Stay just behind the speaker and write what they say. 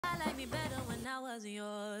me better when I wasn't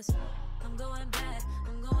yours. I'm going back,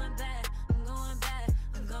 I'm going back, I'm going back,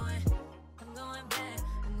 I'm going back,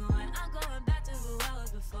 I'm going back to who I was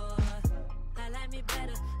before. I like me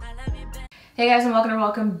better, I like me better. Hey guys, and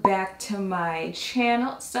welcome back to my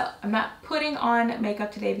channel. So I'm not putting on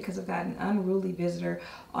makeup today because I've got an unruly visitor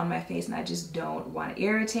on my face and I just don't want to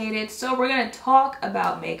irritate it. So we're gonna talk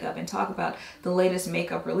about makeup and talk about the latest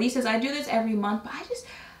makeup releases. I do this every month, but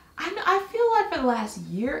I feel like for the last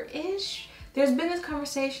year-ish, there's been this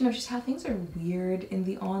conversation of just how things are weird in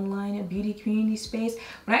the online beauty community space.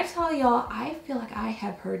 When I tell y'all, I feel like I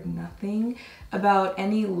have heard nothing about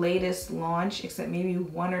any latest launch except maybe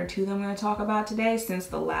one or two that I'm going to talk about today since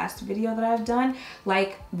the last video that I've done.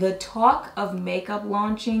 Like the talk of makeup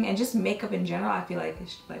launching and just makeup in general, I feel like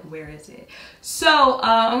it's like, where is it? So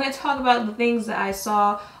I'm going to talk about the things that I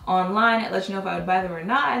saw online and let you know if I would buy them or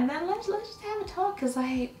not, and then let's just have a talk, because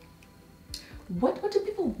like, what do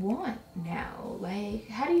people want now? Like,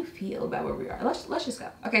 how do you feel about where we are? Let's just go.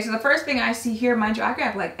 Okay, so the first thing I see here, mind you, I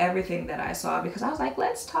grabbed like everything that I saw because I was like,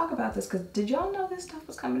 let's talk about this, because did y'all know this stuff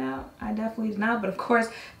was coming out? I definitely did not, but of course,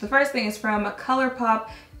 the first thing is from ColourPop.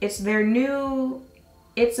 It's their new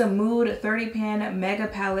It's a Mood 30 pan mega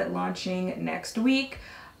palette launching next week.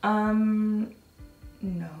 No,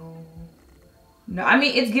 I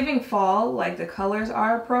mean, it's giving fall, like the colors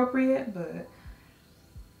are appropriate, but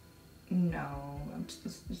no,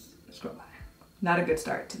 let's scroll by. Not a good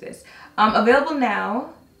start to this. Available now,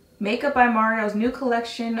 Makeup by Mario's new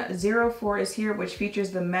collection 04 is here, which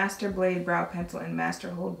features the Master Blade Brow Pencil and Master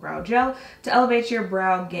Hold Brow Gel to elevate your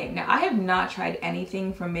brow game. Now, I have not tried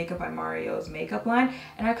anything from Makeup by Mario's makeup line,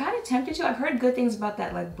 and I'm kind of tempted to. I've heard good things about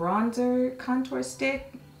that like bronzer contour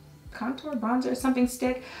stick. Bronzer, something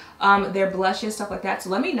stick, their blushes, stuff like that. So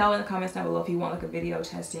let me know in the comments down below if you want like a video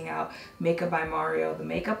testing out Makeup by Mario, the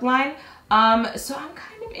makeup line. So I'm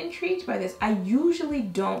kind of intrigued by this. I usually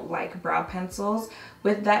don't like brow pencils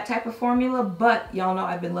with that type of formula, but y'all know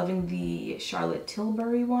I've been loving the Charlotte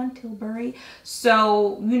Tilbury one,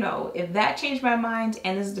 So, you know, if that changed my mind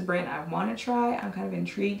and this is the brand I want to try, I'm kind of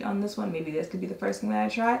intrigued on this one. Maybe this could be the first thing that I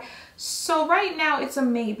try. So right now it's a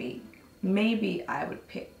maybe. Maybe I would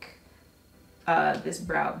pick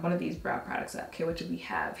one of these brow products up. Okay, what do we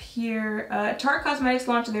have here? Tarte Cosmetics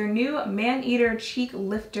launched their new Man-Eater Cheek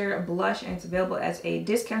Lifter Blush, and it's available as a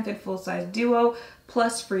discounted full-size duo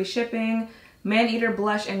plus free shipping. Man-Eater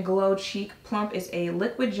Blush and Glow Cheek Plump is a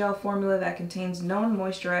liquid gel formula that contains known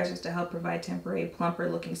moisturizers to help provide temporary plumper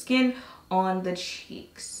looking skin on the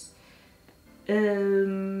cheeks. That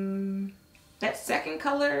second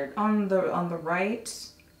color on the right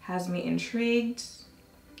has me intrigued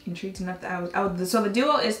enough that so the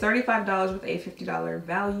duo is $35 with a $50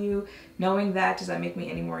 value. Knowing that, does that make me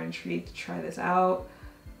any more intrigued to try this out?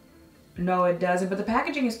 No, it doesn't, but the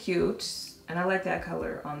packaging is cute and I like that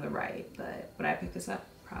color on the right, but would I pick this up?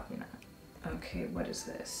 Probably not. Okay, what is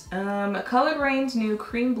this? Colored Raine's new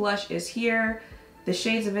cream blush is here. The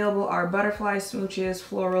shades available are Butterfly, Smooches,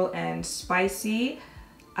 Floral, and Spicy.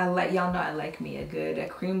 Y'all know I like me a good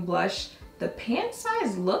cream blush. The pan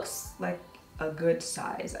size looks like a good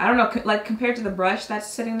size. I don't know, like compared to the brush that's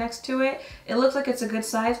sitting next to it, it looks like it's a good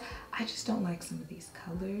size. I just don't like some of these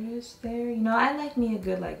colors there. You know, I like me a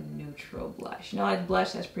good like neutral blush. You know, like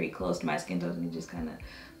blush that's pretty close to my skin tone and just kind of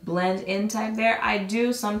blend in type there. I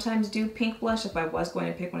do sometimes do pink blush. If I was going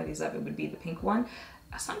to pick one of these up, it would be the pink one.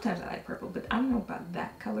 Sometimes I like purple, but I don't know about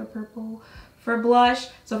that color purple for blush.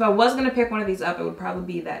 So if I was going to pick one of these up, it would probably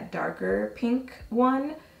be that darker pink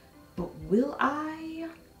one. But will I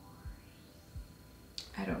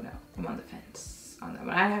don't know. I'm on the fence on that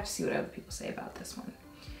one. I have to see what other people say about this one.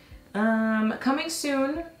 Coming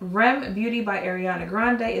soon, R.E.M Beauty by Ariana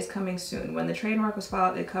Grande is coming soon. When the trademark was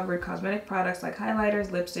filed, it covered cosmetic products like highlighters,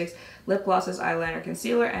 lipsticks, lip glosses, eyeliner,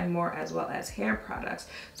 concealer, and more, as well as hair products.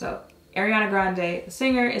 So Ariana Grande, the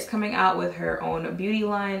singer, is coming out with her own beauty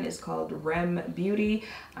line. It's called R.E.M Beauty.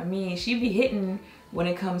 I mean, she be hitting when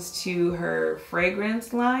it comes to her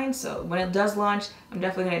fragrance line. So when it does launch, I'm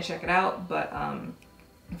definitely gonna check it out. But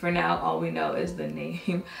for now, all we know is the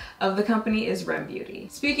name of the company is R.E.M Beauty.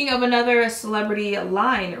 Speaking of another celebrity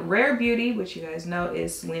line, Rare Beauty, which you guys know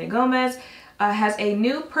is Selena Gomez, has a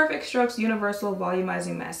new Perfect Strokes Universal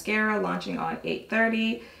Volumizing Mascara launching on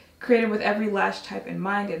 8/30. Created with every lash type in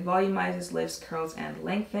mind, it volumizes, lifts, curls, and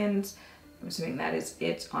lengthens. I'm assuming that is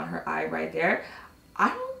it on her eye right there. I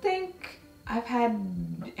don't think I've had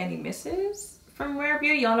any misses from Rare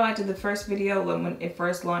Beauty. Y'all know I did the first video when it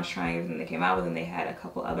first launched, trying everything they came out with, and they had a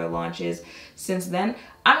couple other launches since then.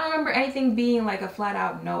 I don't remember anything being like a flat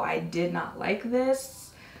out, no, I did not like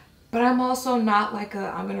this. But I'm also not like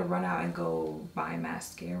I'm gonna run out and go buy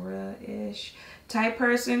mascara-ish type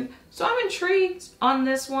person. So I'm intrigued on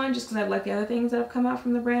this one just because I like the other things that have come out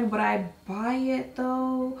from the brand. Would I buy it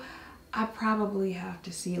though? I probably have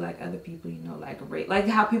to see like other people, you know, like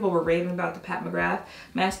how people were raving about the Pat McGrath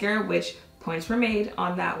mascara, which points were made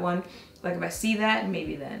on that one. Like if I see that,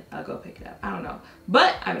 maybe then I'll go pick it up. I don't know,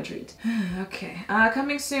 but I'm intrigued. Okay,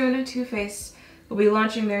 coming soon, Too Faced will be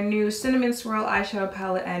launching their new Cinnamon Swirl eyeshadow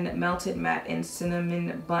palette and Melted Matte in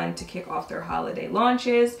Cinnamon Bun to kick off their holiday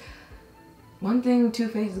launches. One thing Too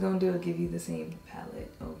Faced is gonna do is give you the same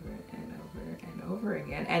palette over and over and over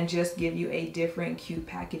again and just give you a different cute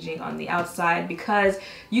packaging on the outside, because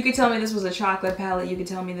you could tell me this was a chocolate palette, you could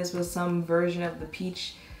tell me this was some version of the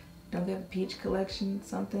peach, don't they have a peach collection,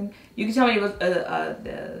 something? You could tell me it was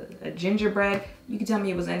a gingerbread, you could tell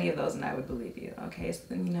me it was any of those and I would believe you, okay? So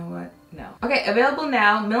then you know what? No. Okay, available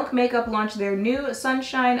now, Milk Makeup launched their new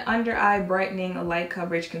Sunshine Under Eye Brightening Light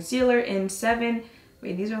Coverage Concealer in 7,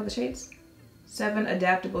 wait, these are all the shades? 7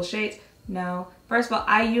 adaptable shades. No. First of all,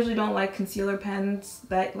 I usually don't like concealer pens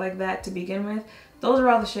like that to begin with. Those are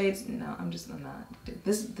all the shades. No, I'm not.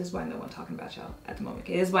 This is why no one's talking about y'all at the moment.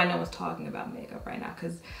 Okay? This is why no one's talking about makeup right now.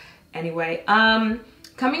 Because anyway,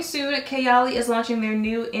 coming soon, Kayali is launching their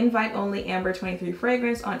new invite-only Amber 23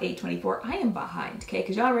 fragrance on 8/24. I am behind, okay?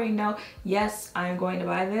 Because y'all already know, yes, I'm going to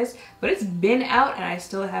buy this. But it's been out and I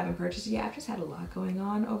still haven't purchased it yet. I've just had a lot going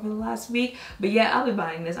on over the last week. But yeah, I'll be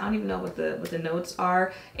buying this. I don't even know what the notes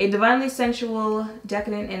are. A divinely sensual,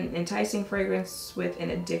 decadent, and enticing fragrance with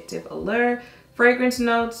an addictive allure. Fragrance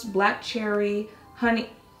notes, black cherry, honey...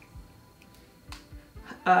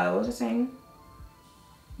 what was I saying?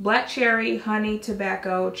 Black cherry, honey,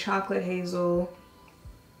 tobacco, chocolate hazel.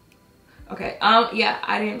 Okay, yeah,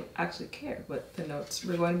 I didn't actually care what the notes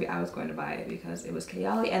were going to be. I was going to buy it because it was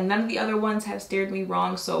Kayali, and none of the other ones have steered me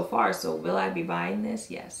wrong so far. So will I be buying this?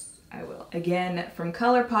 Yes, I will. Again, from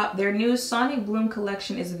ColourPop, their new Sonic Bloom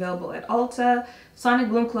collection is available at Ulta. Sonic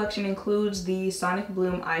Bloom collection includes the Sonic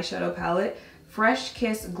Bloom eyeshadow palette, Fresh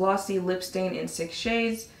Kiss Glossy Lip Stain in 6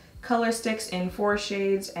 shades, Color Sticks in 4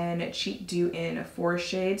 shades, and Cheat Dew in 4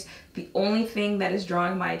 shades. The only thing that is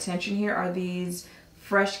drawing my attention here are these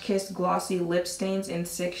Fresh Kiss Glossy Lip Stains in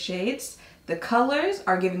 6 shades. The colors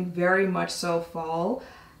are giving very much so fall,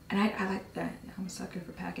 and I like that. I'm a sucker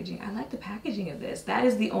for packaging. I like the packaging of this. That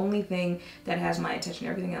is the only thing that has my attention.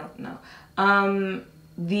 Everything else, no.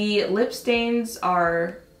 The lip stains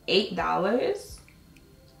are $8.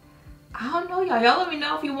 I don't know, y'all. Y'all let me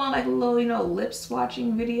know if you want like a little, you know, lip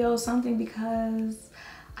swatching video or something, because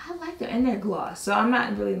I like them and they're gloss. So I'm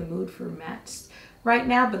not really in the mood for mattes right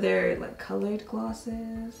now, but they're like colored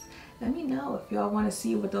glosses. Let me know if y'all want to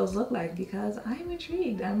see what those look like, because I'm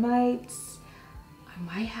intrigued. I might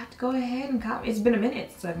have to go ahead and copy. It's been a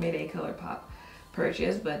minute since I've made a ColourPop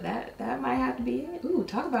purchase, but that might have to be it. Ooh,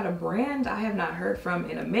 talk about a brand I have not heard from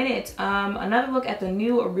in a minute. Another look at the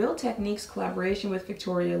new Real Techniques collaboration with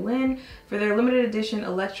Victoria Lynn for their limited edition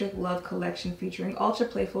Electric Love collection, featuring ultra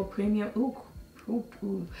playful premium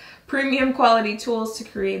premium quality tools to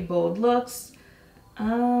create bold looks.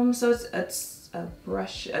 So it's a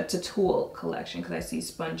brush, it's a tool collection because I see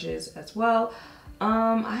sponges as well.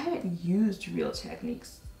 I haven't used Real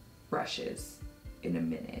Techniques brushes in a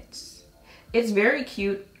minute. It's very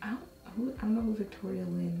cute. I don't know who Victoria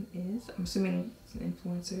Lynn is. I'm assuming it's an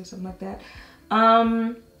influencer or something like that.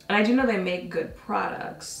 And I do know they make good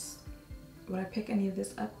products. Would I pick any of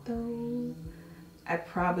this up though? I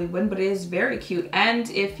probably wouldn't, but it is very cute. And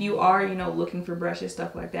if you are, you know, looking for brushes,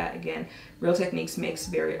 stuff like that, again, Real Techniques makes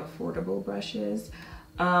very affordable brushes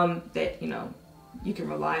that, you know, you can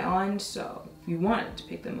rely on. So if you wanted to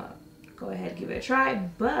pick them up, go ahead, give it a try.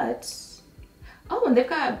 But, oh, and they've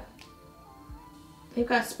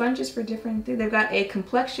got sponges for different things. They've got a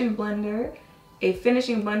complexion blender, a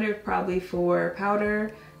finishing blender probably for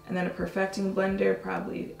powder, and then a perfecting blender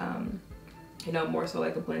probably, you know, more so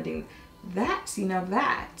like a blending. That, you know,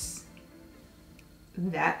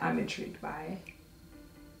 that I'm intrigued by.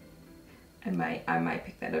 I might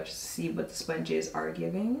pick that up just to see what the sponges are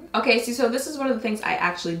giving. Okay, see, so this is one of the things I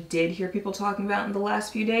actually did hear people talking about in the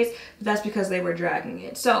last few days, but that's because they were dragging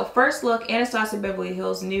it. So first look, Anastasia Beverly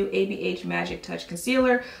Hills' new ABH Magic Touch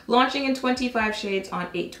Concealer, launching in 25 shades on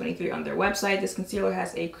 8/23 on their website. This concealer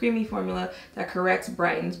has a creamy formula that corrects,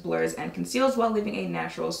 brightens, blurs, and conceals while leaving a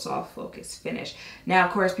natural, soft, focused finish. Now,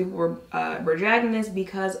 of course, people were dragging this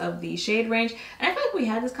because of the shade range, and I feel like we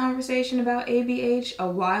had this conversation about ABH a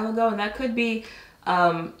while ago, and that could be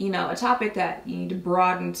you know, a topic that you need to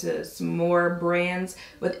broaden to some more brands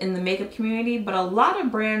within the makeup community. But a lot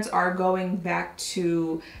of brands are going back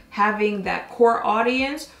to having that core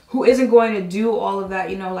audience who isn't going to do all of that,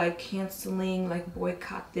 you know, like canceling, like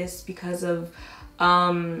boycott this because of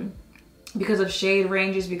shade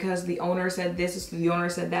ranges, because the owner said this, the owner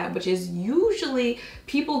said that, which is usually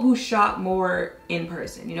people who shop more in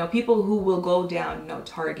person, you know, people who will go down, you know,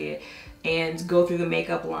 Target and go through the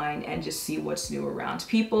makeup line and just see what's new around.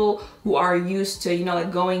 People who are used to, you know,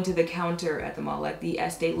 like going to the counter at the mall, like the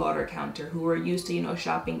Estee Lauder counter, who are used to, you know,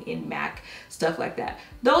 shopping in MAC, stuff like that.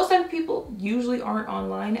 Those type of people usually aren't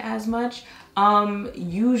online as much,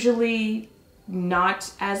 usually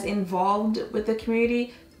not as involved with the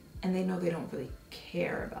community, and they know they don't really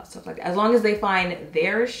care about stuff like that. As long as they find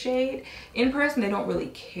their shade in person, they don't really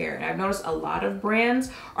care. And I've noticed a lot of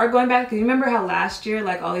brands are going back, because you remember how last year,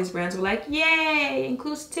 like all these brands were like, yay,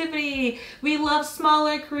 inclusivity, we love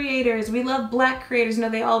smaller creators, we love Black creators. You know,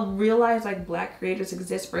 they all realized like Black creators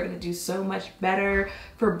exist. We're gonna do so much better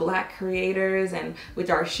for Black creators, and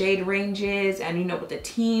with our shade ranges, and you know, with the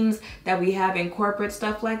teams that we have in corporate,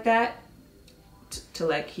 stuff like that. To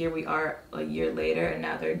like, here we are a year later, and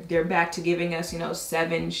now they're back to giving us, you know,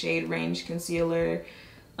 7 shade range concealer,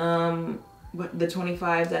 what the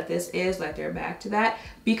 25 that this is, like they're back to that,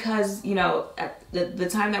 because, you know, at the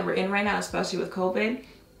time that we're in right now, especially with COVID,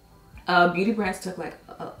 beauty brands took like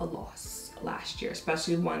a loss last year,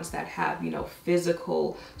 especially ones that have, you know,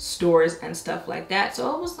 physical stores and stuff like that.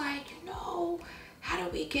 So it was like, you know, how do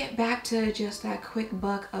we get back to just that quick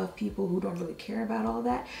buck of people who don't really care about all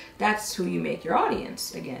that? That's who you make your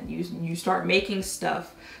audience. Again, you start making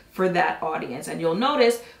stuff for that audience, and you'll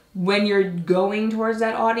notice when you're going towards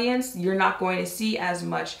that audience, you're not going to see as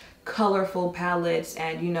much colorful palettes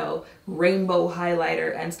and, you know, rainbow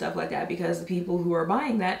highlighter and stuff like that, because the people who are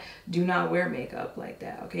buying that do not wear makeup like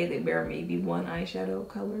that. Okay, they wear maybe one eyeshadow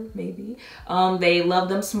color, maybe. They love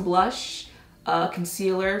them some blush,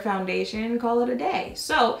 concealer, foundation, call it a day.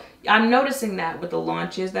 So I'm noticing that with the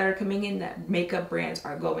launches that are coming in, that makeup brands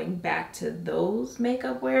are going back to those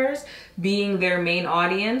makeup wearers being their main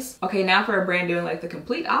audience. Okay, now for a brand doing like the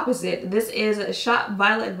complete opposite. This is Shop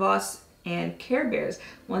Violet Voss and Care Bears.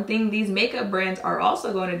 One thing these makeup brands are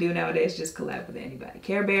also going to do nowadays, just collab with anybody.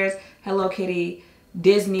 Care Bears, Hello Kitty,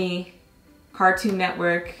 Disney, Cartoon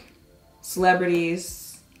Network, celebrities.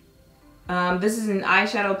 This is an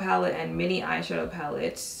eyeshadow palette and mini eyeshadow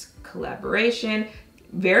palettes collaboration.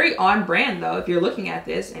 Very on brand though. If you're looking at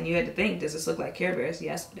this and you had to think, does this look like Care Bears?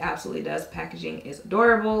 Yes, it absolutely does. Packaging is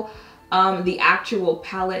adorable. The actual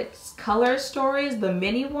palette's color stories, the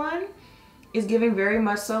mini one, is giving very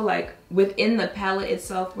much so like within the palette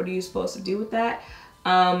itself, what are you supposed to do with that?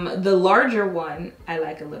 The larger one, I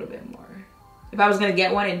like a little bit more. If I was gonna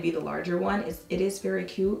get one, it'd be the larger one. It is very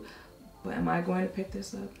cute. But am I going to pick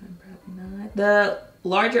this up? I'm probably not. The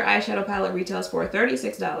larger eyeshadow palette retails for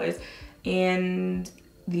 $36, and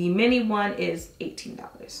the mini one is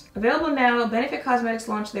 $18. Available now, Benefit Cosmetics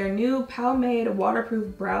launched their new Pomade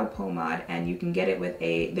waterproof brow pomade, and you can get it with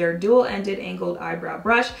their dual-ended angled eyebrow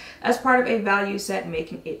brush as part of a value set,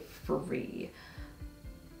 making it free.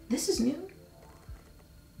 This is new.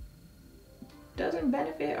 Doesn't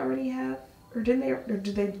Benefit already have, or did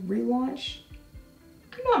they relaunch?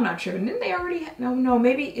 No, I'm not sure. Didn't they already no,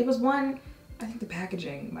 maybe it was one. I think the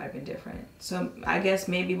packaging might have been different. So I guess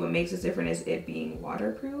maybe what makes it different is it being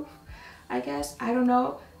waterproof, I guess. I don't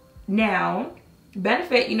know. Now,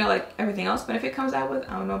 Benefit, you know, like everything else Benefit comes out with,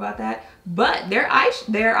 I don't know about that, but their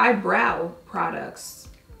eyebrow products,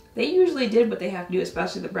 they usually did what they have to do,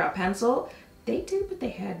 especially the brow pencil. They did what they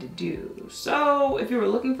had to do. So if you were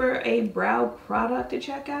looking for a brow product to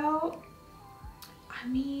check out, I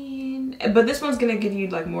mean, but this one's gonna give you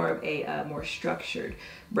like more of a more structured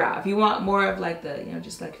brow. If you want more of like the, you know,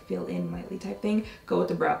 just like fill in lightly type thing, go with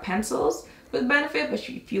the brow pencils with Benefit. But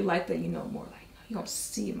if you like the, you know, more like, you don't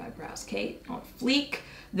see my brows, Kate, on fleek,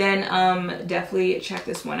 then definitely check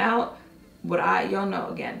this one out. Y'all know,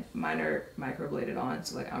 again, mine are microbladed on,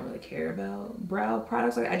 so like I don't really care about brow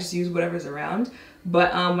products. Like I just use whatever's around.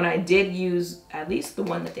 But when I did use at least the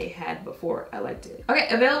one that they had before, I liked it. Okay,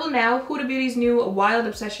 available now, Huda Beauty's new Wild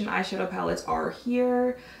Obsession eyeshadow palettes are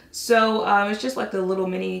here. So it's just like the little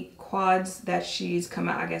mini quads that she's come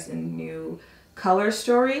out, I guess, in new color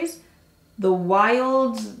stories. The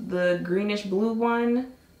Wild, the greenish blue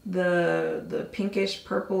one, the pinkish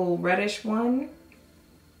purple reddish one,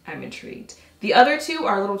 I'm intrigued. The other two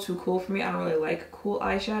are a little too cool for me. I don't really like cool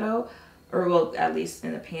eyeshadow, or well, at least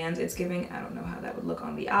in the pans it's giving. I don't know how that would look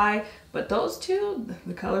on the eye, but those two,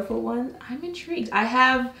 the colorful ones, I'm intrigued. I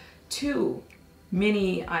have 2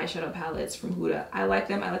 mini eyeshadow palettes from Huda. I like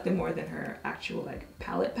them. I like them more than her actual like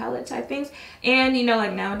palette type things. And you know,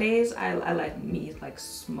 like nowadays, I like me like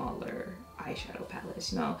smaller eyeshadow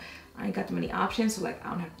palettes. You know, I ain't got too many options, so like I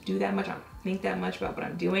don't have to do that much, I don't think that much about what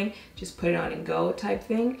I'm doing, just put it on and go type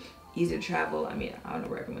thing. Easy to travel. I mean, I don't know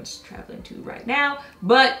where everyone's traveling to right now,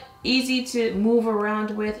 but easy to move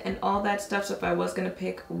around with and all that stuff. So if I was gonna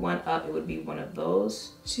pick one up, it would be one of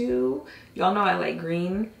those two. Y'all know I like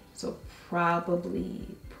green, so probably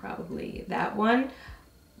that one.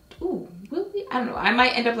 Ooh, I don't know. I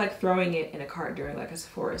might end up like throwing it in a cart during like a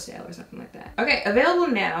Sephora sale or something like that. Okay, available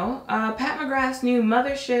now. Pat McGrath's new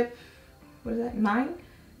Mothership, what is that, 9?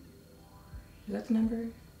 Is that the number?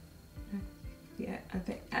 Yeah, I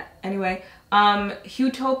think. Anyway,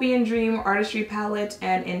 Utopian Dream Artistry Palette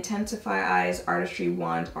and Intensify Eyes Artistry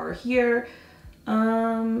Wand are here.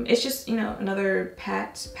 It's just, you know, another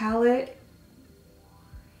Pat palette.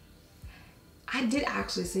 I did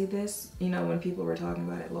actually see this, you know, when people were talking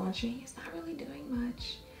about it launching. It's not really doing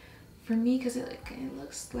much for me because it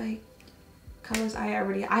looks like colors I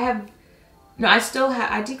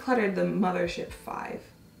decluttered the Mothership 5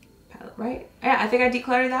 palette, right? Yeah, I think I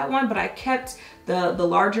decluttered that one, but I kept the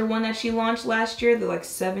larger one that she launched last year, the like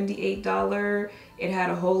 $78. It had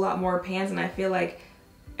a whole lot more pans, and I feel like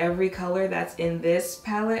every color that's in this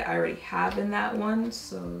palette I already have in that one,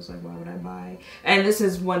 so I was like, why would I buy? And this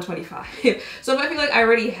is $125. So if I feel like I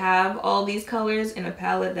already have all these colors in a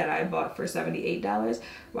palette that I bought for $78,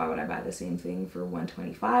 why would I buy the same thing for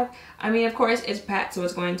 $125? I mean, of course it's Pat, so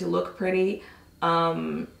it's going to look pretty.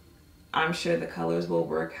 I'm sure the colors will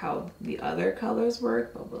work how the other colors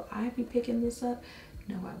work, but will I be picking this up?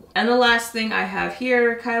 No, I won't. And the last thing I have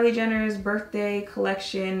here, Kylie Jenner's birthday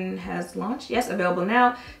collection has launched. Yes, available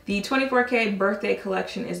now. The 24K birthday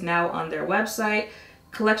collection is now on their website.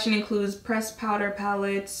 Collection includes pressed powder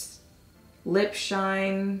palettes, lip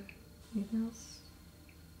shine, anything else?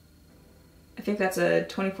 I think that's a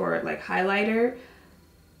 24 like highlighter.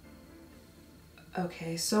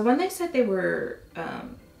 Okay, so when they said they were,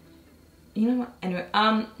 you know what? Anyway,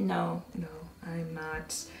 no, I'm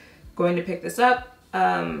not going to pick this up.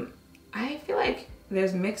 I feel like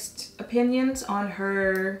there's mixed opinions on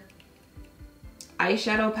her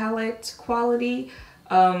eyeshadow palette quality.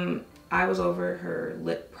 I was over her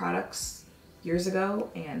lip products years ago,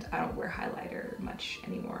 and I don't wear highlighter much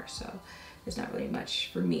anymore, so there's not really much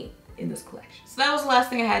for me in this collection. So that was the last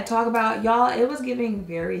thing I had to talk about. Y'all, it was giving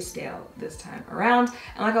very stale this time around.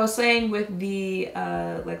 And like I was saying with the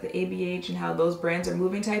like the ABH and how those brands are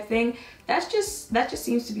moving type thing, that just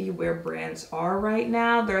seems to be where brands are right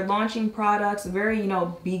now. They're launching products very, you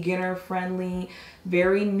know, beginner friendly,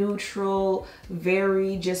 very neutral,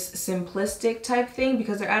 very just simplistic type thing,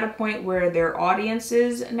 because they're at a point where their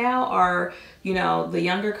audiences now are, you know, the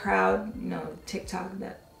younger crowd, you know, TikTok,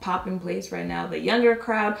 that pop in place right now, the younger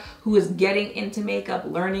crowd who is getting into makeup,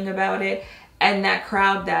 learning about it, and that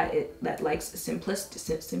crowd that likes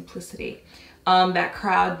simplicity. That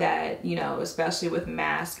crowd that, you know, especially with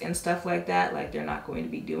masks and stuff like that, like they're not going to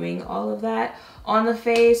be doing all of that on the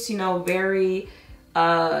face, you know, very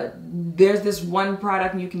there's this one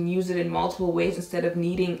product and you can use it in multiple ways instead of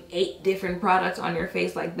needing 8 different products on your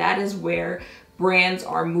face. Like that is where brands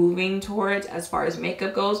are moving towards as far as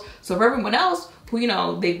makeup goes. So for everyone else who, you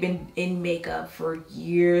know, they've been in makeup for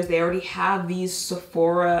years, they already have these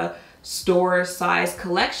Sephora store size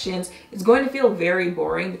collections, it's going to feel very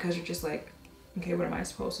boring because you're just like, okay, what am I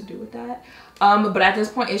supposed to do with that? But at this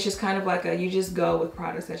point, it's just kind of like you just go with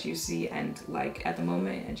products that you see and like at the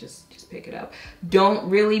moment and just pick it up. Don't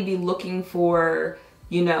really be looking for,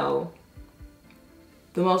 you know,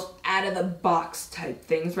 the most out of the box type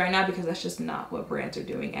things right now, because that's just not what brands are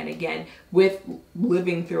doing. And again, with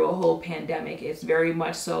living through a whole pandemic, it's very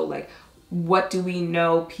much so like, what do we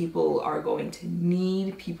know people are going to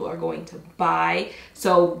need, people are going to buy?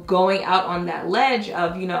 So going out on that ledge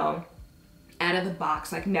of, you know, out of the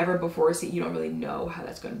box, like never before seen, you don't really know how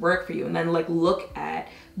that's going to work for you. And then like look at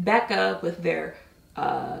Becca with their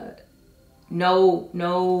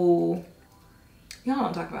you know what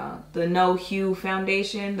I'm talking about, the No Hue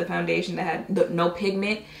foundation, the foundation that had the no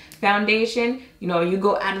pigment foundation. You know, you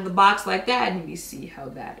go out of the box like that and you see how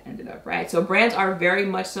that ended up, right? So brands are very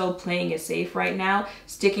much so playing it safe right now,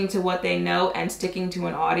 sticking to what they know and sticking to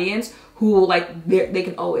an audience who like they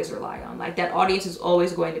can always rely on. Like that audience is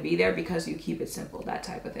always going to be there because you keep it simple, that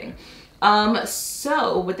type of thing.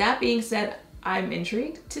 So with that being said, I'm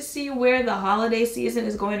intrigued to see where the holiday season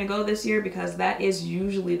is going to go this year, because that is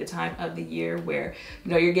usually the time of the year where,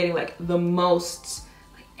 you know, you're getting like the most,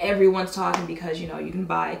 like everyone's talking because, you know, you can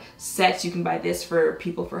buy sets, you can buy this for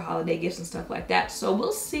people for holiday gifts and stuff like that. So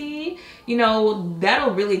we'll see. You know,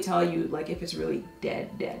 that'll really tell you like if it's really dead,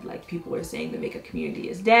 like people are saying the makeup community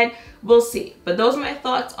is dead. We'll see. But those are my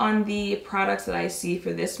thoughts on the products that I see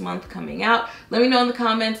for this month coming out. Let me know in the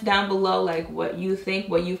comments down below like what you think,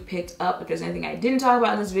 what you've picked up, if there's anything I didn't talk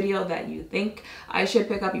about in this video that you think I should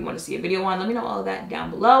pick up, you want to see a video on. Let me know all of that down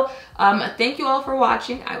below. Thank you all for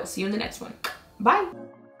watching. I will see you in the next one. Bye.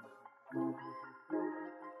 Yeah,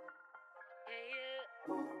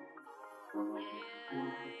 yeah. Yeah,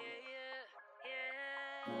 yeah.